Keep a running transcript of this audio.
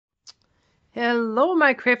Hello,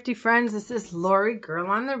 my crafty friends. This is Lori, Girl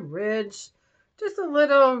on the Ridge. Just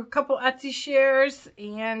a couple Etsy shares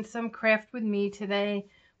and some craft with me today.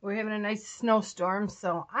 We're having a nice snowstorm,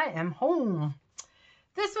 so I am home.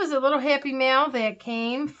 This was a little happy mail that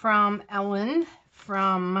came from Ellen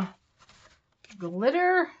from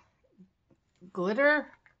Glittergutz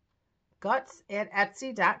at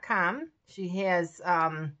Etsy.com. She has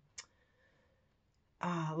a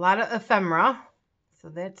lot of ephemera. So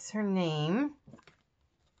that's her name.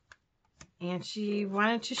 And she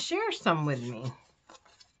wanted to share some with me.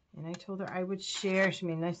 And I told her I would share. She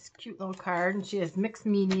made a nice, cute little card. And she has mixed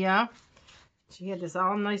media. She had this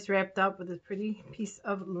all nice wrapped up with a pretty piece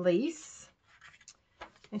of lace.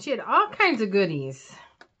 And she had all kinds of goodies.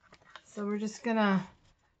 So we're just going to,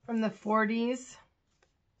 from the 40s.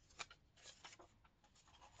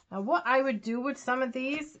 Now what I would do with some of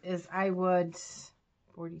these is I would...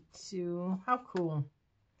 42. How cool.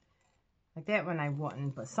 Like that one I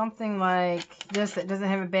wouldn't, but something like this that doesn't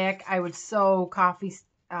have a back, I would sew coffee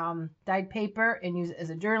dyed paper and use it as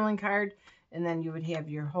a journaling card, and then you would have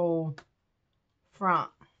your whole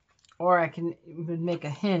front. Or I would make a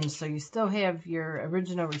hinge so you still have your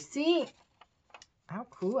original receipt. How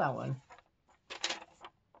cool, Ellen.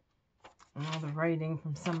 And all the writing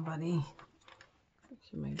from somebody.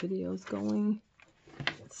 Actually, my video's going.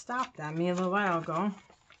 It stopped on me a little while ago.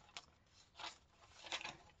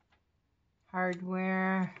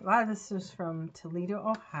 Hardware. A lot of this is from Toledo,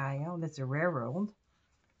 Ohio. That's a railroad.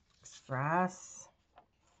 Express.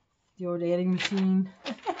 The old adding machine.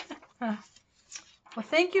 Well,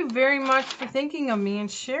 thank you very much for thinking of me and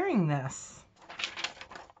sharing this.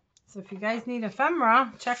 So if you guys need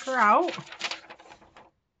ephemera, check her out.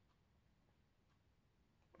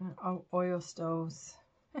 Oh, oil stoves.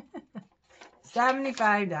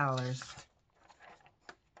 $75.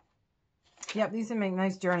 Yep, these would make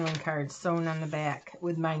nice journaling cards sewn on the back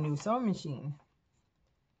with my new sewing machine.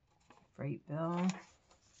 Freight bill.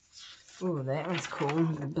 Ooh, that one's cool.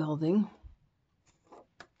 The building.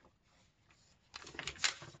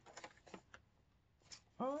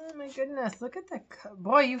 Oh my goodness, look at the...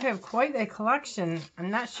 Boy, you have quite a collection. I'm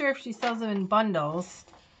not sure if she sells them in bundles.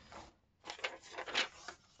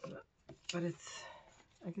 But it's...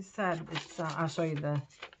 Like I said, it's, I'll show you the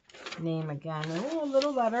name again. Oh, a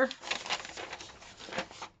little letter.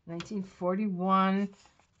 1941.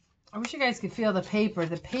 I wish you guys could feel the paper.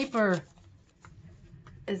 The paper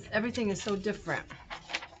is, everything is so different.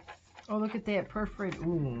 Oh, look at that perforated.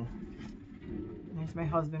 Ooh. There's my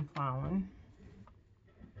husband plowing.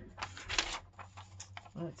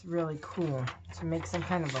 Well, that's really cool to make some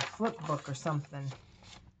kind of a flip book or something.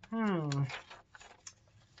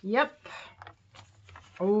 Yep.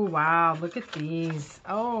 Oh, wow. Look at these.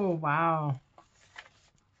 Oh, wow.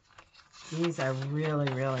 These are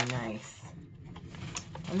really, really nice.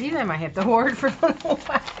 And these I might have to hoard for a little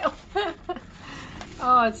while.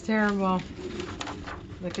 Oh, it's terrible.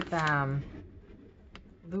 Look at them.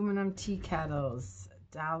 Aluminum tea kettles.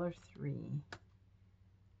 $1.03.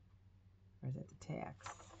 Or is that the tax?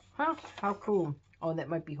 Huh? How cool. Oh, that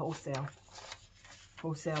might be wholesale.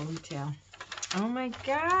 Wholesale retail. Oh my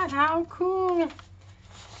God, how cool.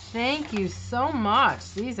 Thank you so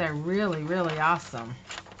much. These are really, really awesome.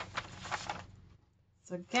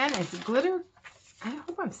 So again, it's Glitter. I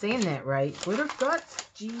hope I'm saying that right. Glittergutz.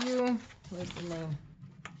 Where's the name?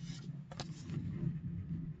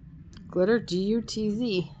 Glitter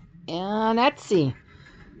G-U-T-Z. And Etsy.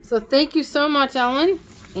 So thank you so much, Ellen.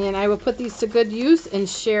 And I will put these to good use and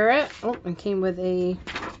share it. Oh, and came with a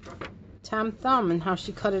Tom Thumb and how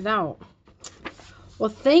she cut it out. Well,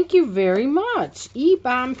 thank you very much.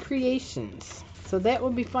 E-Bomb Creations. So that will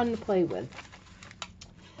be fun to play with.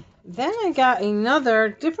 Then I got another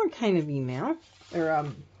different kind of email.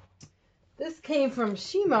 This came from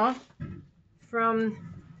Sima.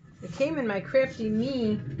 It came in my Crafty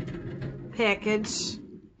Me package.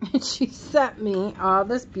 And she sent me all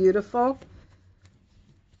this beautiful.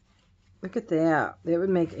 Look at that. That would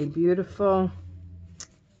make a beautiful.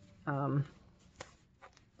 I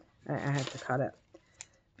have to cut it.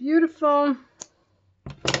 Beautiful.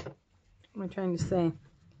 What am I trying to say?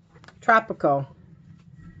 Tropical.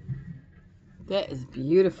 That is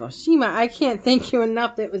beautiful. Sima, I can't thank you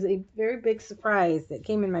enough. That was a very big surprise that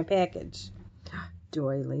came in my package.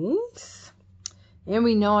 Doilies. And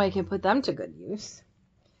we know I can put them to good use.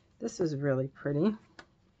 This is really pretty.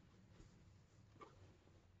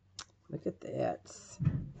 Look at that.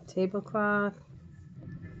 Tablecloth.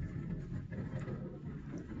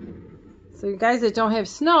 So you guys that don't have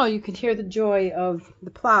snow, you can hear the joy of the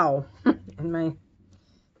plow. And my...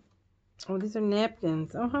 Oh, these are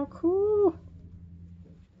napkins. Oh, how cool.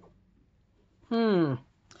 See,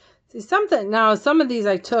 now some of these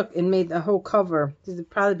I took and made the whole cover. This would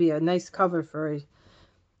probably be a nice cover for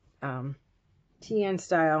a TN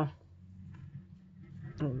style.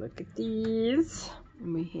 Oh, look at these.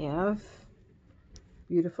 And we have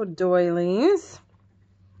beautiful doilies.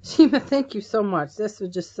 Sima, thank you so much. This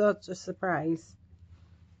was just such a surprise.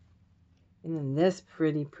 And then this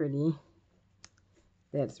pretty.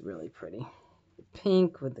 That's really pretty.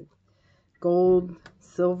 Pink with the gold,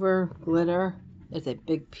 silver glitter. It's a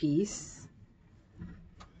big piece.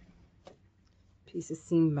 Piece of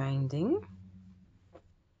seam binding.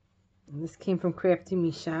 And this came from Crafty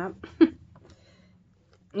Me Shop.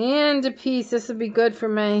 And a piece. This will be good for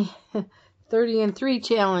my 30 and 3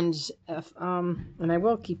 challenge. And I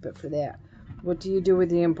will keep it for that. What do you do with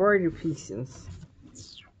the embroidery pieces?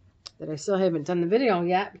 That I still haven't done the video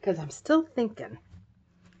yet because I'm still thinking.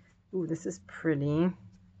 Ooh, this is pretty.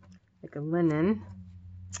 Like a linen.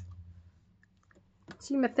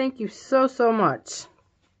 Sima, thank you so much.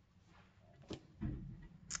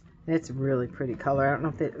 That's a really pretty color. I don't know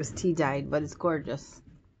if it was tea dyed, but it's gorgeous.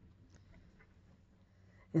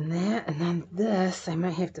 And that, and then this, I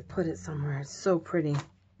might have to put it somewhere. It's so pretty.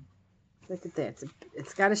 Look at that.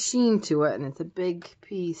 It's got a sheen to it, and it's a big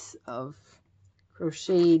piece of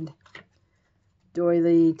crocheted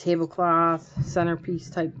doily, tablecloth, centerpiece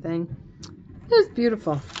type thing. It's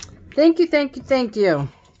beautiful. Thank you.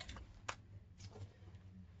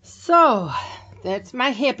 So, that's my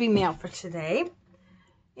Happy Mail for today.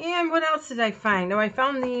 And what else did I find? Oh, I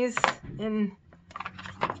found these when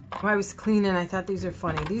I was cleaning. I thought these are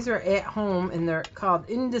funny. These are at home, and they're called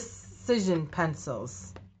Indecision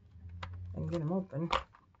pencils. I can get them open.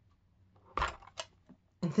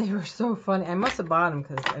 And they were so funny. I must have bought them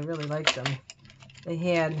because I really liked them. They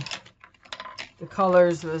had, the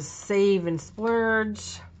colors was Save and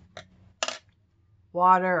Splurge,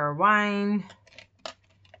 Water or Wine,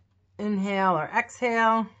 Inhale or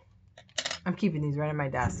Exhale. I'm keeping these right on my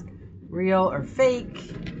desk. Real or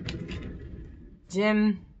Fake,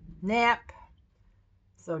 Gym, Nap.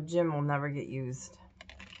 So Gym will never get used.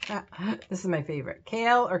 This is my favorite.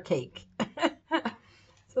 Kale or Cake.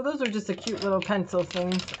 So those are just a cute little pencil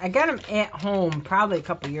things. I got them at home probably a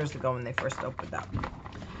couple years ago when they first opened up.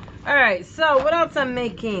 Alright, so what else I'm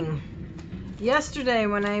making? Yesterday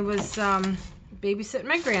when I was babysitting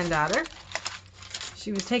my granddaughter,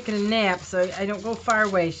 she was taking a nap, so I don't go far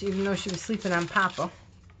away, even though she was sleeping on Papa.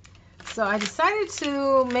 So I decided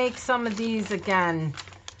to make some of these again.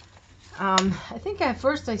 I think at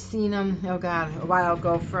first I seen them, oh God, a while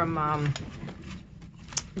ago from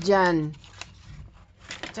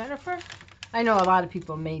Jennifer? I know a lot of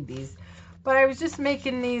people made these. But I was just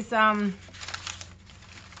making these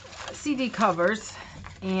CD covers.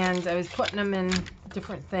 And I was putting them in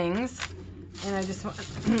different things. And I just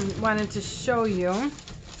wanted to show you.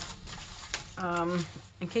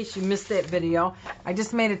 In case you missed that video. I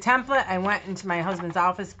just made a template. I went into my husband's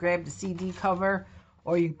office, grabbed a CD cover.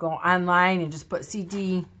 Or you go online and just put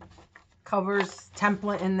CD covers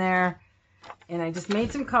template in there. And I just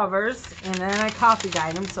made some covers, and then I coffee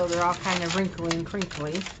dyed them, so they're all kind of wrinkly and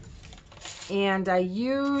crinkly. And I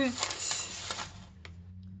used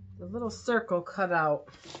the little circle cut out.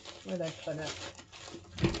 Where did I put it?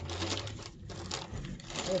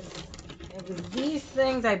 It was these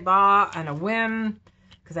things I bought on a whim,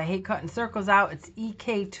 because I hate cutting circles out. It's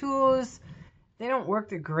EK Tools. They don't work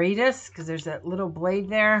the greatest, because there's that little blade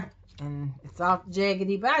there, and it's all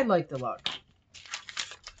jaggedy, but I like the look.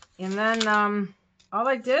 And then all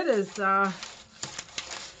I did is, like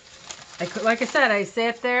I said, I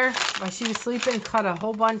sat there while she was sleeping, cut a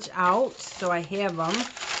whole bunch out, so I have them,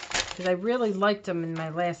 because I really liked them in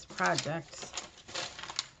my last project.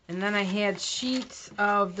 And then I had sheets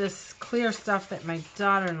of this clear stuff that my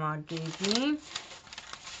daughter-in-law gave me,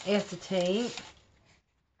 acetate,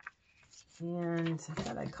 and I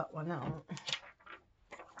thought I cut one out.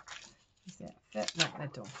 Does that fit? No,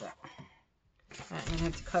 that don't fit. Alright, I'm going to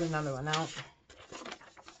have to cut another one out.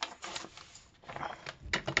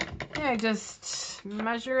 Yeah, I just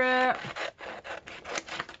measure it.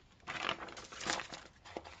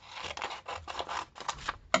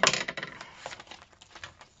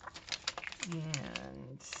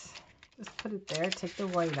 And just put it there, take the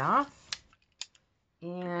white off.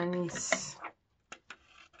 And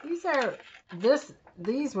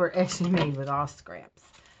these were actually made with all scraps.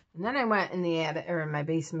 And then I went in the attic, or in my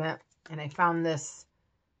basement, and I found this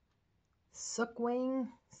Sookwing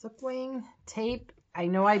tape. I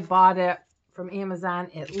know I bought it from Amazon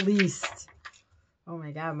at least, oh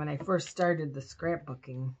my God, when I first started the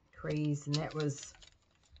scrapbooking craze, and that was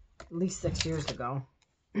at least 6 years ago,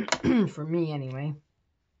 for me anyway.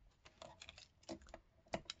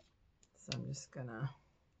 So I'm just gonna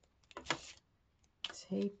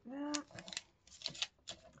tape that.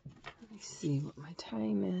 Let me see what my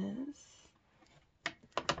time is.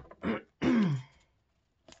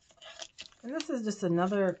 And this is just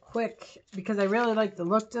another quick, because I really like the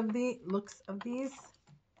looks of these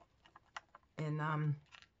in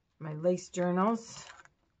my lace journals.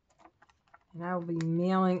 And I will be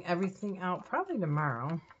mailing everything out probably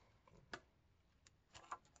tomorrow.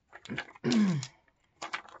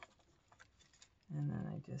 And then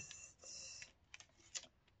I just,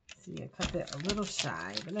 see, I cut that a little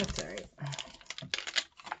shy, but that's all right.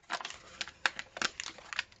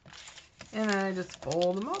 And then I just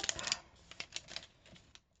fold them up.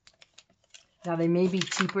 Now, they may be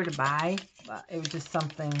cheaper to buy, but it was just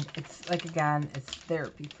something, it's like, again, it's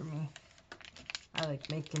therapy for me. I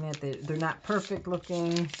like making it. They're not perfect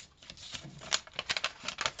looking.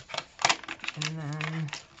 And then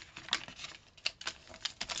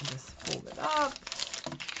I just fold it up.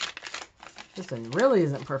 This one really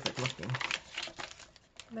isn't perfect looking.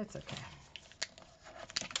 That's okay.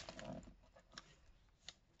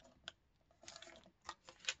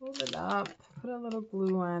 Fold it up. Put a little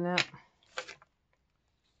glue on it.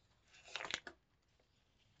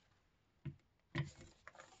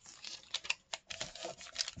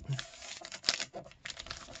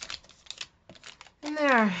 And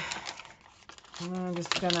there. And I'm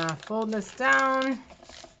just gonna fold this down.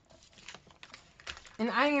 And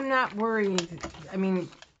I am not worried. I mean,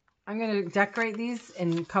 I'm gonna decorate these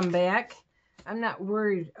and come back. I'm not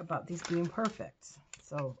worried about these being perfect.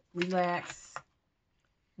 So relax,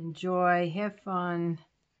 enjoy, have fun.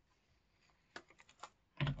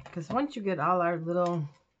 Because once you get all our little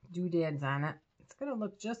doodads on it, it's gonna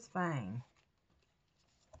look just fine.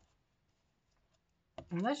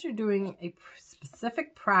 Unless you're doing a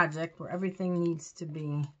specific project where everything needs to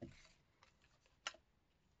be,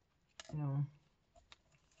 you know,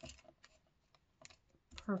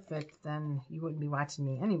 perfect, then you wouldn't be watching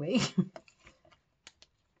me anyway.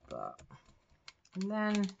 But, and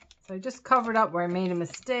then, so I just covered up where I made a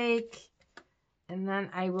mistake. And then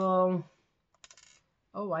I will,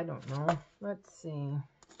 oh, I don't know. Let's see.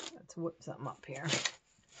 Let's whip something up here.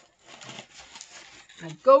 My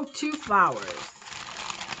go-to flowers.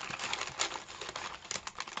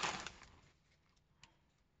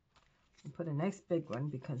 Put a nice big one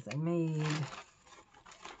because I made,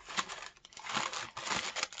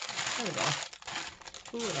 there we go.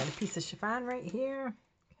 Ooh, I got a piece of chiffon right here.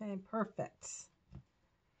 Okay, perfect.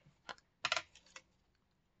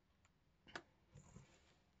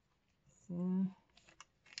 See,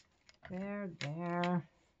 there.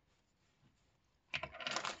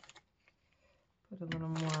 Put a little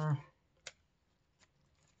more.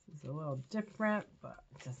 This is a little different, but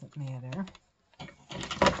it doesn't matter.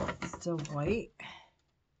 Still white.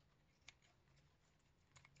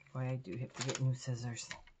 Boy, I do have to get new scissors.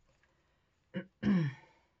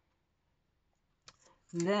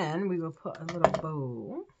 Then we will put a little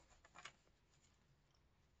bow.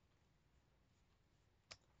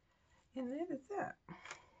 And that is it.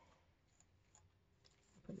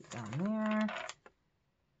 Put it down there.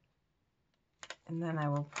 And then I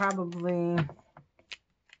will probably,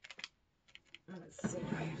 let's see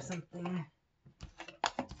if I have something.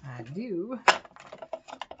 I do.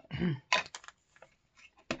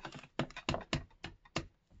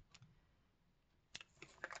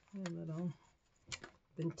 A little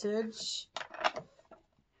vintage.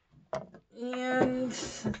 And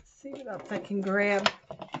let's see what else I can grab.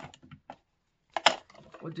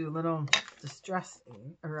 We'll do a little distressed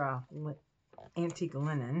or antique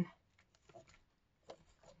linen.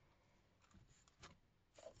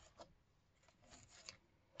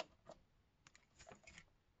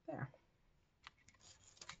 There.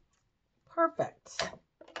 Perfect.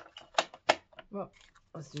 Well,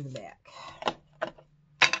 let's do the back.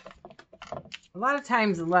 A lot of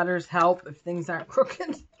times the letters help if things aren't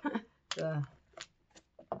crooked. The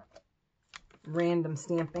random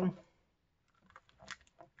stamping.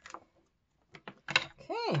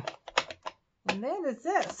 Okay. And that is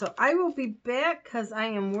it. So I will be back because I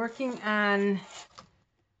am working on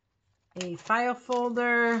a file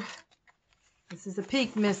folder. This is a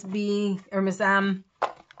peek, Miss B, or Miss M.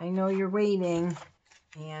 I know you're waiting.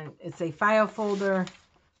 And it's a file folder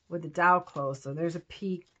with the dowel closed. So there's a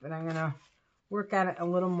peek, but I'm going to work on it a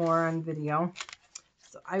little more on video.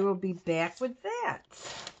 So I will be back with that.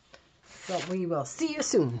 So we will see you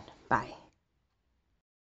soon. Bye.